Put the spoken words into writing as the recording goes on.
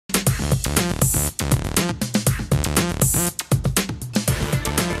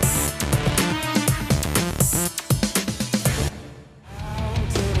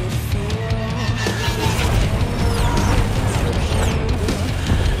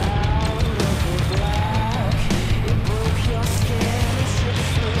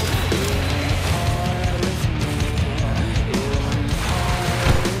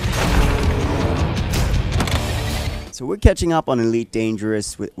So we're catching up on Elite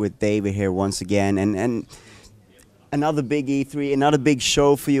Dangerous with David here once again, and another big E3, another big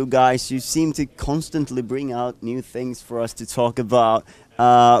show for you guys. You seem to constantly bring out new things for us to talk about.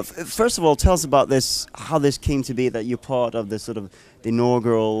 First of all, tell us about this, how this came to be that you're part of the sort of the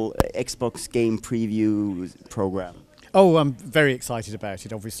inaugural Xbox game preview program. Oh, I'm very excited about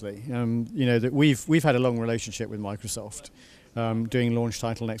it. Obviously, you know that we've had a long relationship with Microsoft. Doing launch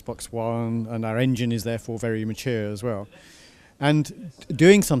title on Xbox One, and our engine is therefore very mature as well. And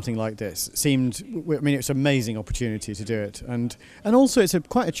doing something like this seemed, I mean, it's an amazing opportunity to do it, and also it's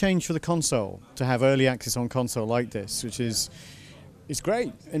quite a change for the console to have early access on console like this, which is it's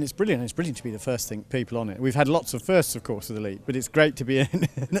great and it's brilliant. It's brilliant to be the first people on it. We've had lots of firsts, of course, with Elite, but it's great to be in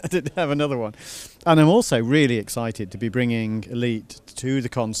to have another one. And I'm also really excited to be bringing Elite to the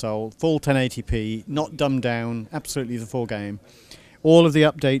console, full 1080p, not dumbed down, absolutely the full game. All of the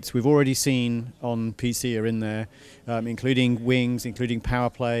updates we've already seen on PC are in there, including Wings, including Power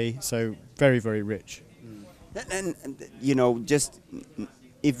Play, so very, very rich. And you know, just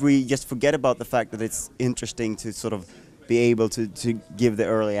if we just forget about the fact that it's interesting to sort of be able to give the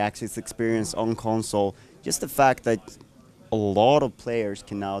early access experience on console, just the fact that a lot of players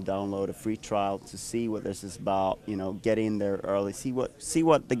can now download a free trial to see what this is about, you know, get in there early, see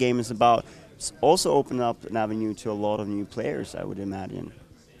what the game is about. It's also open up an avenue to a lot of new players, I would imagine.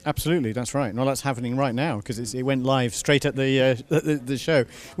 Absolutely, that's right. Well, that's happening right now because it went live straight at the show,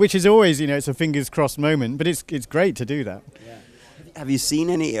 which is always, you know, it's a fingers crossed moment, but it's great to do that. Yeah. Have you seen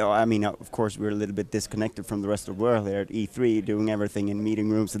any, I mean, of course, we're a little bit disconnected from the rest of the world here at E3, doing everything in meeting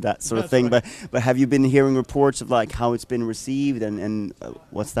rooms and that sort of thing, right. but have you been hearing reports of like how it's been received and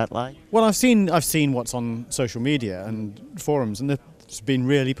what's that like? Well, I've seen what's on social media and forums, and it's been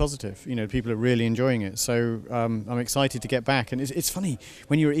really positive. You know, people are really enjoying it, so I'm excited to get back. And it's funny,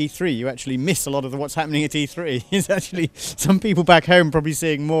 when you're at E3, you actually miss a lot of what's happening at E3. It's actually, some people back home probably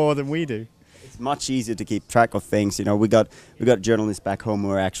seeing more than we do. It's much easier to keep track of things. You know, we got journalists back home who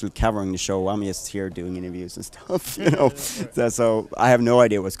are actually covering the show. I'm just here doing interviews and stuff. You know, so I have no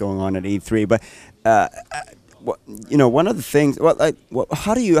idea what's going on at E3. But you know, one of the things.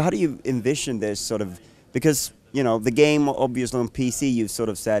 How do you envision this sort of? Because you know, the game obviously on PC, you've sort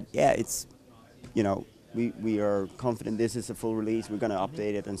of said, yeah, it's, you know, we are confident this is a full release. We're going to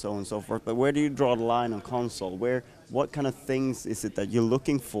update it and so on and so forth. But where do you draw the line on console? What kind of things is it that you're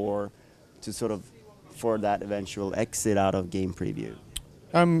looking for to sort of for that eventual exit out of game preview?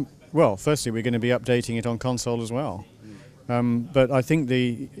 Well, firstly, we're going to be updating it on console as well. But I think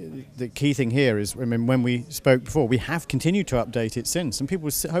the key thing here is, I mean, when we spoke before, we have continued to update it since, and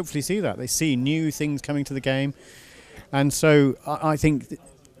people hopefully see that. They see new things coming to the game, and so I think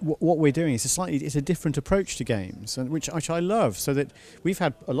what we're doing is it's a different approach to games, and which I love. So that we've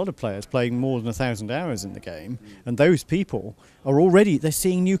had a lot of players playing more than 1,000 hours in the game, and those people are they're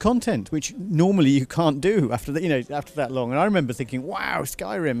seeing new content, which normally you can't do after that long. And I remember thinking, wow,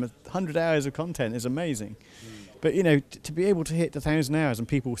 Skyrim, 100 hours of content is amazing. But you know, to be able to hit 1,000 hours and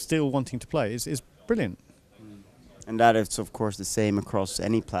people still wanting to play is brilliant. And that is, of course, the same across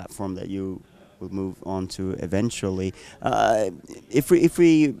any platform that you will move on to eventually. If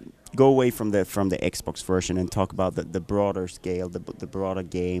we go away from the Xbox version and talk about the broader scale, the broader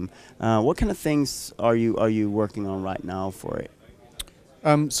game, what kind of things are you working on right now for it?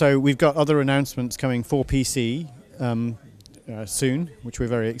 So we've got other announcements coming for PC soon, which we're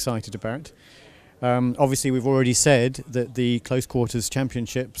very excited about. Obviously, we've already said that the Close Quarters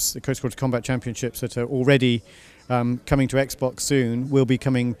Championships, the Close Quarters Combat Championships that are already coming to Xbox soon, will be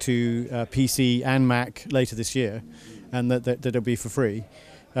coming to PC and Mac later this year, and that'll be for free.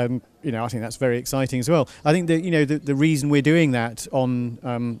 You know, I think that's very exciting as well. I think that, you know, the reason we're doing that on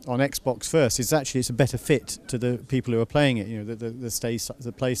Xbox first is actually it's a better fit to the people who are playing it. You know,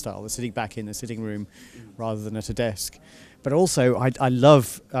 the play style, the sitting back in the sitting room rather than at a desk. But also, I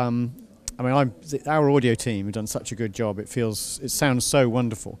love. I mean, our audio team have done such a good job. It sounds so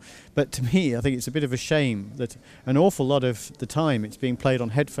wonderful. But to me, I think it's a bit of a shame that an awful lot of the time it's being played on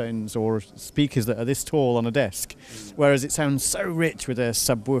headphones or speakers that are this tall on a desk, whereas it sounds so rich with a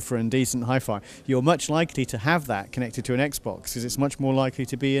subwoofer and decent hi-fi. You're much likely to have that connected to an Xbox because it's much more likely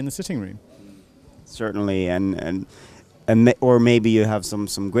to be in the sitting room. Certainly, and and or maybe you have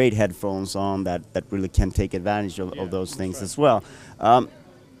some great headphones on that really can take advantage of those things as well.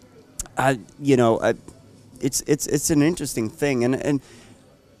 I you know it's an interesting thing, and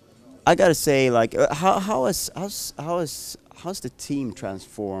I gotta say, like, how's the team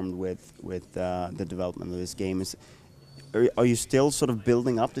transformed with the development of this game? Are you still sort of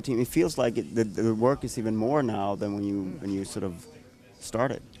building up the team? It feels like the work is even more now than when you sort of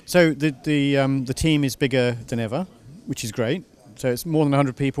started. So the team is bigger than ever, which is great. So it's more than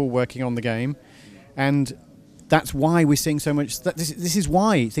 100 people working on the game, and that's why we're seeing so much. This is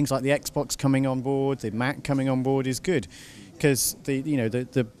why things like the Xbox coming on board, the Mac coming on board is good, because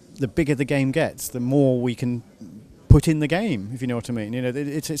the bigger the game gets, the more we can put in the game, if you know what I mean. You know,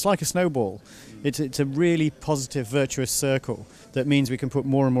 it's like a snowball. It's a really positive, virtuous circle that means we can put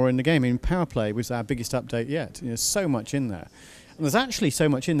more and more in the game. I mean, Power Play was our biggest update yet. You know, so much in there. And there's actually so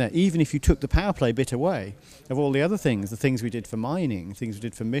much in there, even if you took the Power Play bit away of all the other things, the things we did for mining, things we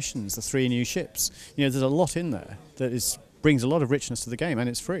did for missions, the 3 new ships. You know, there's a lot in there that brings a lot of richness to the game, and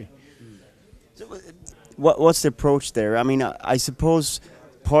it's free. So, what's the approach there? I mean, I suppose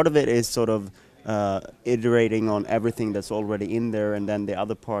part of it is sort of iterating on everything that's already in there, and then the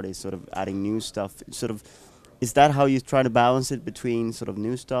other part is sort of adding new stuff. Sort of, is that how you try to balance it between sort of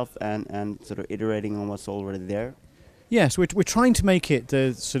new stuff and sort of iterating on what's already there? Yes, we're trying to make it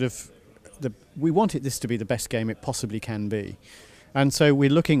we want this to be the best game it possibly can be. And so we're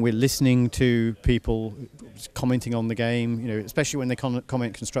listening to people commenting on the game, you know, especially when they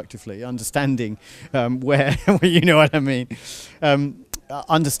comment constructively, understanding where, you know what I mean,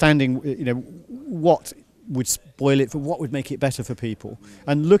 understanding, you know, what would spoil it, for what would make it better for people,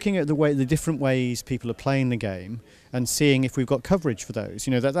 and looking at the different ways people are playing the game and seeing if we've got coverage for those.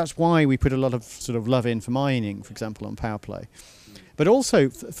 You know, that's why we put a lot of sort of love in for mining, for example, on Power Play. But also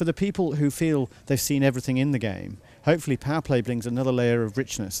for the people who feel they've seen everything in the game, hopefully Power Play brings another layer of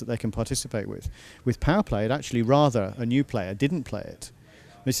richness that they can participate with. With Power Play, it actually rather a new player didn't play it.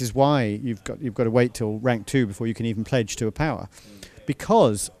 This is why you've got to wait till rank 2 before you can even pledge to a power.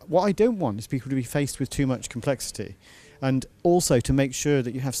 Because what I don't want is people to be faced with too much complexity, and also to make sure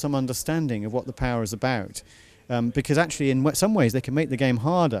that you have some understanding of what the power is about. Because actually in some ways they can make the game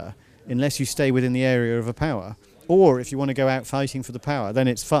harder unless you stay within the area of a power. Or if you want to go out fighting for the power, then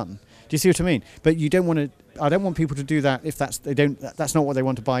it's fun. Do you see what I mean? But you don't want to. I don't want people to do that if that's not what they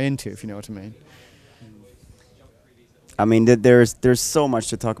want to buy into, if you know what I mean. I mean, there's so much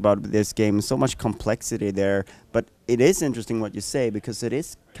to talk about with this game, so much complexity there. But it is interesting what you say, because it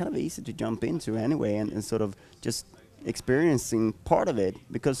is kind of easy to jump into anyway, and sort of just experiencing part of it,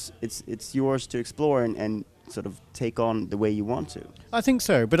 because it's yours to explore and sort of take on the way you want to. I think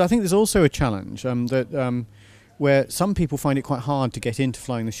so, but I think there's also a challenge where some people find it quite hard to get into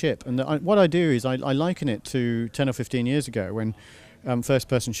flying the ship. And what I do is I liken it to 10 or 15 years ago when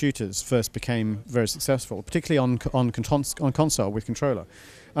first-person shooters first became very successful, particularly on console with controller.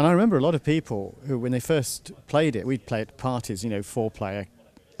 And I remember a lot of people who, when they first played it, we'd play at parties, you know, 4-player,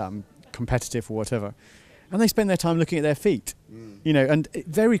 competitive or whatever, and they spend their time looking at their feet, you know, and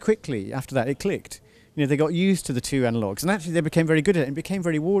very quickly after that it clicked. You know, they got used to the 2 analogues, and actually they became very good at it and became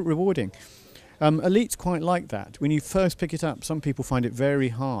very rewarding. Elite's quite like that. When you first pick it up, some people find it very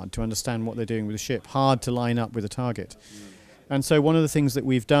hard to understand what they're doing with the ship, hard to line up with a target. And so one of the things that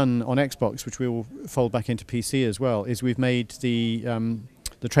we've done on Xbox, which we will fold back into PC as well, is we've made the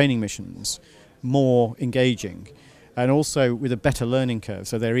training missions more engaging, and also with a better learning curve,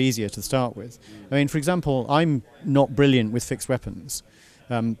 so they're easier to start with. I mean, for example, I'm not brilliant with fixed weapons.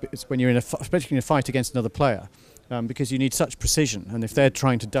 It's when you're especially in a fight against another player, because you need such precision, and if they're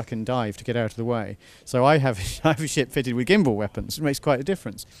trying to duck and dive to get out of the way. So I have a ship fitted with gimbal weapons. It makes quite a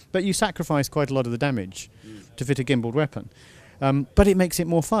difference. But you sacrifice quite a lot of the damage to fit a gimbaled weapon. But it makes it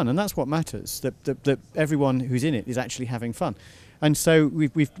more fun, and that's what matters, that everyone who's in it is actually having fun. And so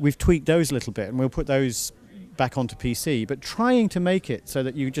we've tweaked those a little bit, and we'll put those back onto PC, but trying to make it so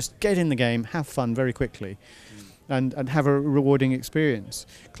that you just get in the game, have fun very quickly, and have a rewarding experience.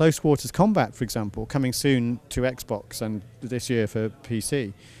 Close Quarters Combat, for example, coming soon to Xbox and this year for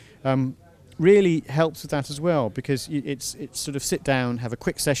PC, really helps with that as well, because it's sort of sit down, have a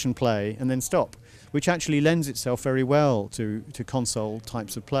quick session play, and then stop, which actually lends itself very well to console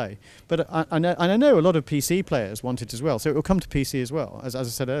types of play. But I know a lot of PC players want it as well, so it will come to PC as well, as I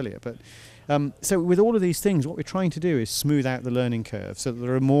said earlier. But so with all of these things, what we're trying to do is smooth out the learning curve, so that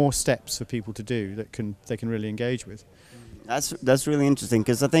there are more steps for people to do that they can really engage with. That's really interesting,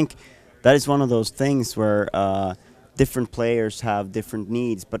 because I think that is one of those things where different players have different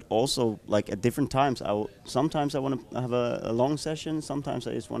needs, but also like at different times. Sometimes I want to have a long session. Sometimes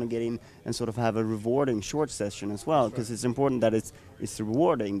I just want to get in and sort of have a rewarding short session as well, because it's important that it's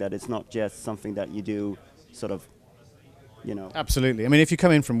rewarding, that it's not just something that you do sort of, you know. Absolutely. I mean, if you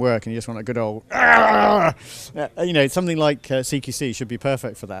come in from work and you just want a good old, you know, something like CQC should be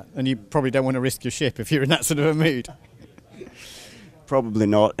perfect for that. And you probably don't want to risk your ship if you're in that sort of a mood. Probably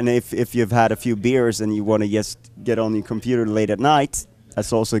not. And if you've had a few beers and you want to just get on your computer late at night,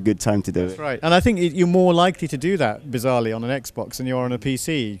 that's also a good time to do it. That's right. And I think you're more likely to do that, bizarrely, on an Xbox than you are on a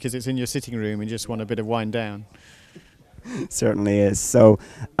PC, because it's in your sitting room and you just want a bit of wind down. Certainly is. So,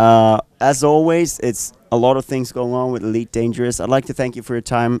 as always, it's a lot of things going on with Elite Dangerous. I'd like to thank you for your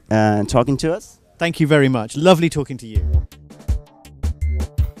time and talking to us. Thank you very much. Lovely talking to you.